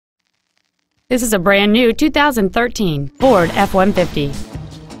This is a brand new 2013 Ford F-150.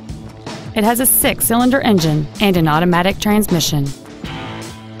 It has a 6-cylinder engine and an automatic transmission.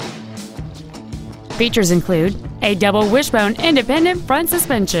 Features include a double wishbone independent front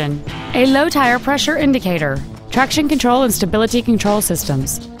suspension, a low tire pressure indicator, traction control and stability control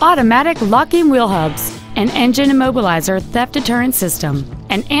systems, automatic locking wheel hubs, an engine immobilizer theft deterrent system,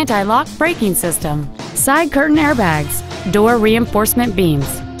 an anti-lock braking system, side curtain airbags, door reinforcement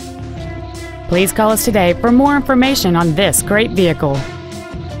beams. Please call us today for more information on this great vehicle.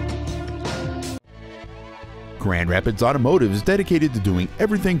 Grand Rapids Automotive is dedicated to doing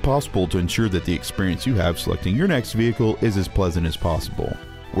everything possible to ensure that the experience you have selecting your next vehicle is as pleasant as possible.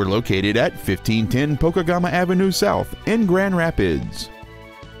 We're located at 1510 Pokegama Avenue South in Grand Rapids.